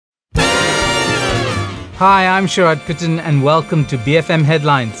Hi, I'm Sharad Kutan and welcome to BFM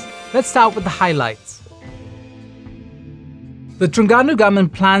Headlines. Let's start with the highlights. The Terengganu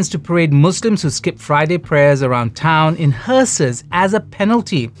government plans to parade Muslims who skip Friday prayers around town in hearses as a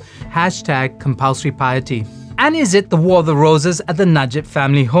penalty. #compulsory piety. And is it the War of the Roses at the Najib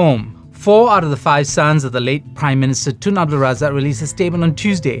family home? 4 out of the 5 sons of the late Prime Minister Tun Abdul Razak released a statement on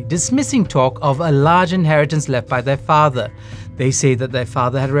Tuesday dismissing talk of a large inheritance left by their father. They say that their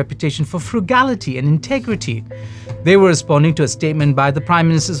father had a reputation for frugality and integrity. They were responding to a statement by the Prime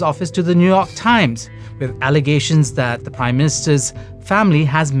Minister's office to the New York Times with allegations that the Prime Minister's family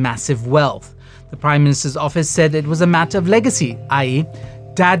has massive wealth. The Prime Minister's office said it was a matter of legacy, i.e.,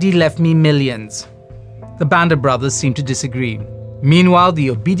 Daddy left me millions. The Banda brothers seem to disagree. Meanwhile, the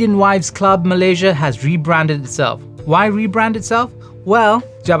Obedient Wives Club Malaysia has rebranded itself. Why rebrand itself? Well,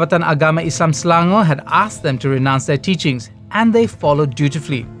 Jabatan Agama Islam Selangor had asked them to renounce their teachings, and they followed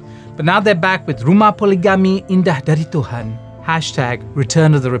dutifully. But now they're back with Rumah Poligami Indah Dari Tuhan.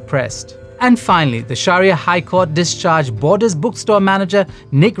 #Return of the Repressed. And finally, the Syariah High Court discharged Borders bookstore manager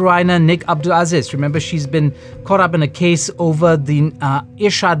Raina Abdul Aziz. Remember, she's been caught up in a case over the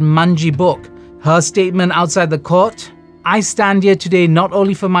Irshad Manji book. Her statement outside the court: I stand here today not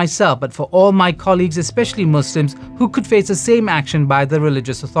only for myself, but for all my colleagues, especially Muslims, who could face the same action by the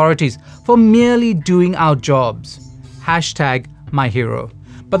religious authorities for merely doing our jobs. #my hero.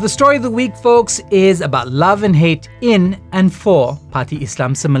 But the story of the week, folks, is about love and hate in and for Parti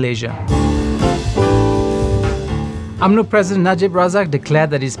Islam SeMalaysia. UMNO President Najib Razak declared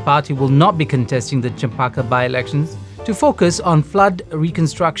that his party will not be contesting the Chempaka by-elections to focus on flood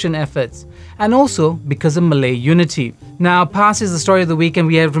reconstruction efforts, and also because of Malay unity. Now, PAS is the story of the week, and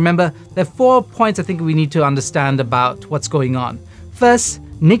we have, remember, there are 4 points I think we need to understand about what's going on. First,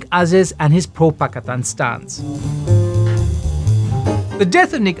 Aziz and his pro-Pakatan stance. The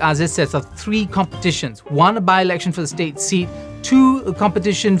death of Aziz sets off 3 competitions. 1, a by-election for the state seat. 2, a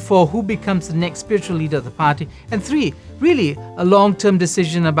competition for who becomes the next spiritual leader of the party. And 3, really a long-term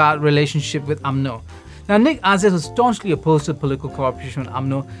decision about relationship with UMNO. Now, Aziz was staunchly opposed to political cooperation with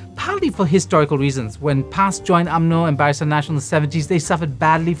UMNO, partly for historical reasons. When PAS joined UMNO and Barisan Nasional in the 70s, they suffered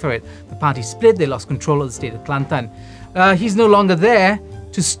badly for it. The party split, they lost control of the state of Kelantan. He's no longer there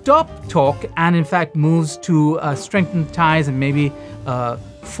to stop talk and in fact moves to strengthen ties and maybe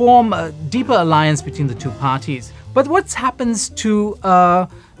form a deeper alliance between the 2 parties. But what happens to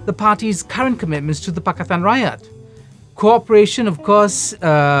the party's current commitments to the Pakatan Rakyat? Cooperation, of course,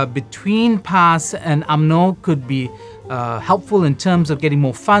 between PAS and UMNO could be helpful in terms of getting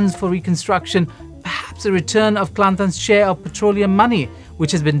more funds for reconstruction, perhaps a return of Kelantan's share of petroleum money,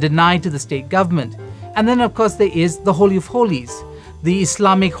 which has been denied to the state government. And then, of course, there is the Holy of Holies, the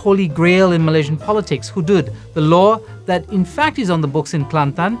Islamic holy grail in Malaysian politics, hudud, the law that in fact is on the books in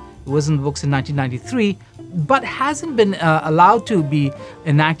Kelantan. It was in the books in 1993, but hasn't been allowed to be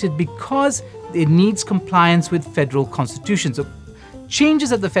enacted because it needs compliance with federal constitution. So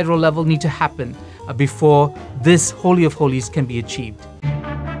changes at the federal level need to happen before this Holy of Holies can be achieved.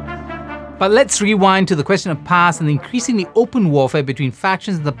 But let's rewind to the question of PAS and the increasingly open warfare between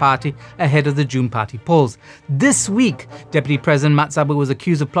factions in the party ahead of the June party polls. This week, Deputy President Mat Sabah was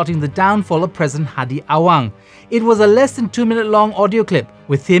accused of plotting the downfall of President Hadi Awang. It was a less than 2-minute long audio clip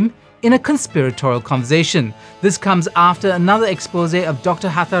with him in a conspiratorial conversation. This comes after another expose of Dr.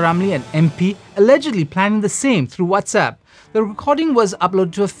 Hatta Ramli, an MP, allegedly planning the same through WhatsApp. The recording was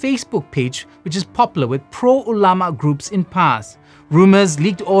uploaded to a Facebook page which is popular with pro-ulama groups in PAS. Rumours,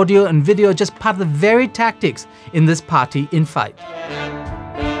 leaked audio and video are just part of the very tactics in this party infight.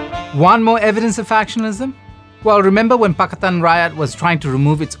 Want more evidence of factionalism? Well, remember when Pakatan Rakyat was trying to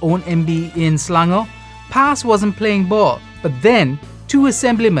remove its own MB in Selangor? PAS wasn't playing ball, but then 2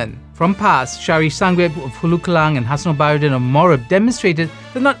 assemblymen from PAS, Syari Sanggweb of Hulu Kelang and Hasno Bayudin of Morab, demonstrated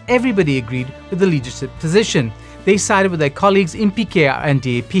that not everybody agreed with the leadership position. They sided with their colleagues in PKR and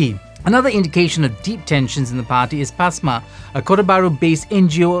DAP. Another indication of deep tensions in the party is PASMA, a Kota Baru-based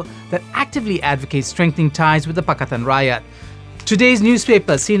NGO that actively advocates strengthening ties with the Pakatan Rakyat. Today's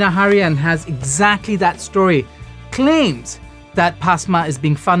newspaper, Sinar Harian, has exactly that story. Claims that PASMA is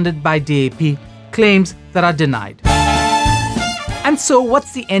being funded by DAP, claims that are denied. And so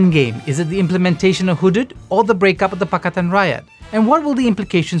what's the end game? Is it the implementation of hudud or the breakup of the Pakatan Rakyat? And what will the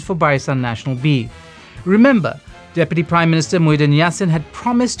implications for Barisan Nasional be? Remember, Deputy Prime Minister Muhyiddin Yassin had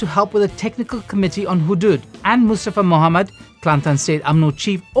promised to help with a technical committee on hudud, and Mustafa Mohamad, Kelantan State UMNO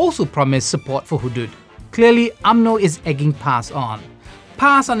chief, also promised support for hudud. Clearly, UMNO is egging PAS on.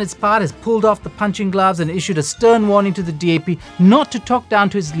 PAS on its part has pulled off the punching gloves and issued a stern warning to the DAP not to talk down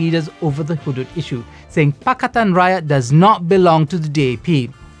to its leaders over the hudud issue, saying Pakatan Rakyat does not belong to the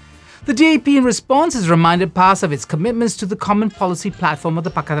DAP. The DAP in response has reminded PAS of its commitments to the common policy platform of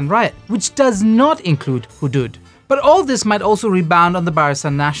the Pakatan Rakyat, which does not include hudud. But all this might also rebound on the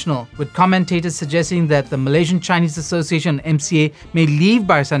Barisan Nasional, with commentators suggesting that the Malaysian Chinese Association MCA may leave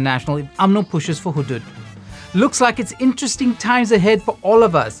Barisan Nasional if UMNO pushes for hudud. Looks like it's interesting times ahead for all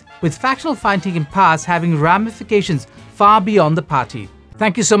of us, with factional fighting in PAS having ramifications far beyond the party.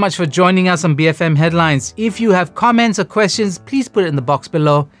 Thank you so much for joining us on BFM Headlines. If you have comments or questions, please put it in the box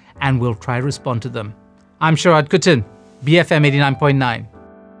below and we'll try to respond to them. I'm Sharad Kuttan, BFM 89.9.